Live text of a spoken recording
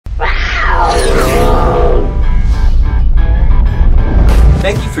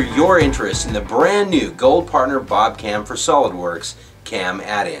your interest in the brand new Gold Partner BobCAM for SolidWorks CAM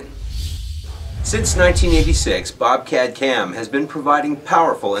add-in. Since 1986, BobCAM has been providing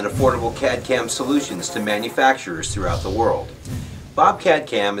powerful and affordable CAD/CAM solutions to manufacturers throughout the world.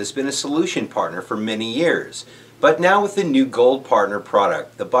 BobCAM has been a solution partner for many years, but now with the new Gold Partner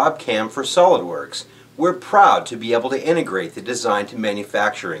product, the BobCAM for SolidWorks, we're proud to be able to integrate the design to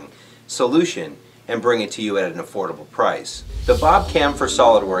manufacturing solution and bring it to you at an affordable price. The BobCAM for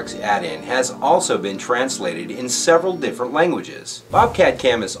SolidWorks add-in has also been translated in several different languages.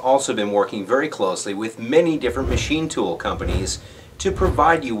 BobCAM has also been working very closely with many different machine tool companies to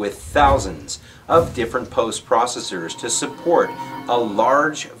provide you with thousands of different post-processors to support a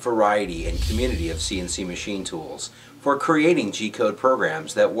large variety and community of CNC machine tools for creating G-code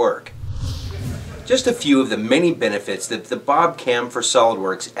programs that work. Just a few of the many benefits that the BobCAM for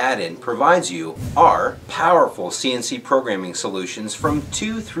SolidWorks add-in provides you are powerful CNC programming solutions from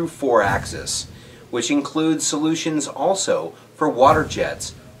 2 through 4 axis, which includes solutions also for water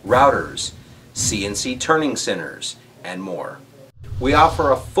jets, routers, CNC turning centers, and more. We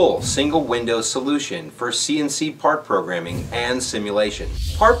offer a full single window solution for CNC part programming and simulation.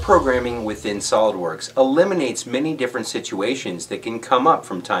 Part programming within SolidWorks eliminates many different situations that can come up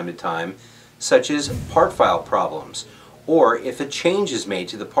from time to time, such as part file problems, or if a change is made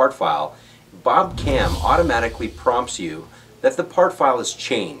to the part file, BobCAM automatically prompts you that the part file is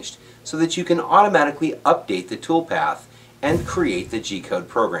changed so that you can automatically update the toolpath and create the G-code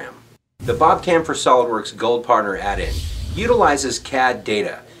program. The BobCAM for SolidWorks Gold Partner add-in utilizes CAD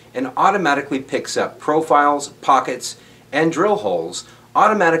data and automatically picks up profiles, pockets, and drill holes,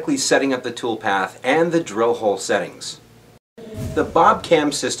 automatically setting up the toolpath and the drill hole settings. The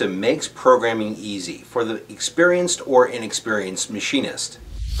BobCAM system makes programming easy for the experienced or inexperienced machinist.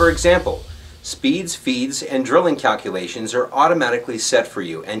 For example, speeds, feeds, and drilling calculations are automatically set for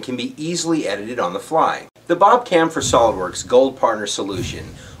you and can be easily edited on the fly. The BobCAM for SolidWorks Gold Partner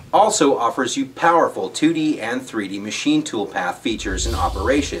solution also offers you powerful 2D and 3D machine toolpath features and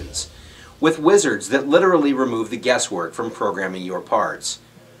operations, with wizards that literally remove the guesswork from programming your parts.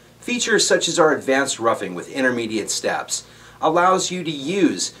 Features such as our advanced roughing with intermediate steps allows you to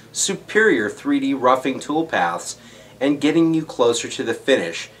use superior 3D roughing toolpaths and getting you closer to the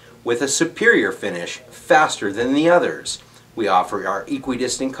finish with a superior finish faster than the others. We offer our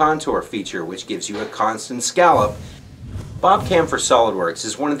equidistant contour feature, which gives you a constant scallop. BobCAM for SolidWorks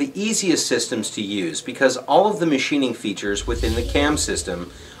is one of the easiest systems to use because all of the machining features within the CAM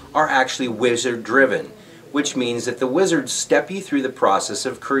system are actually wizard driven, which means that the wizards step you through the process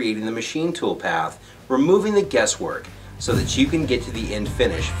of creating the machine toolpath, removing the guesswork, so that you can get to the end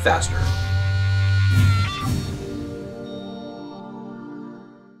finish faster.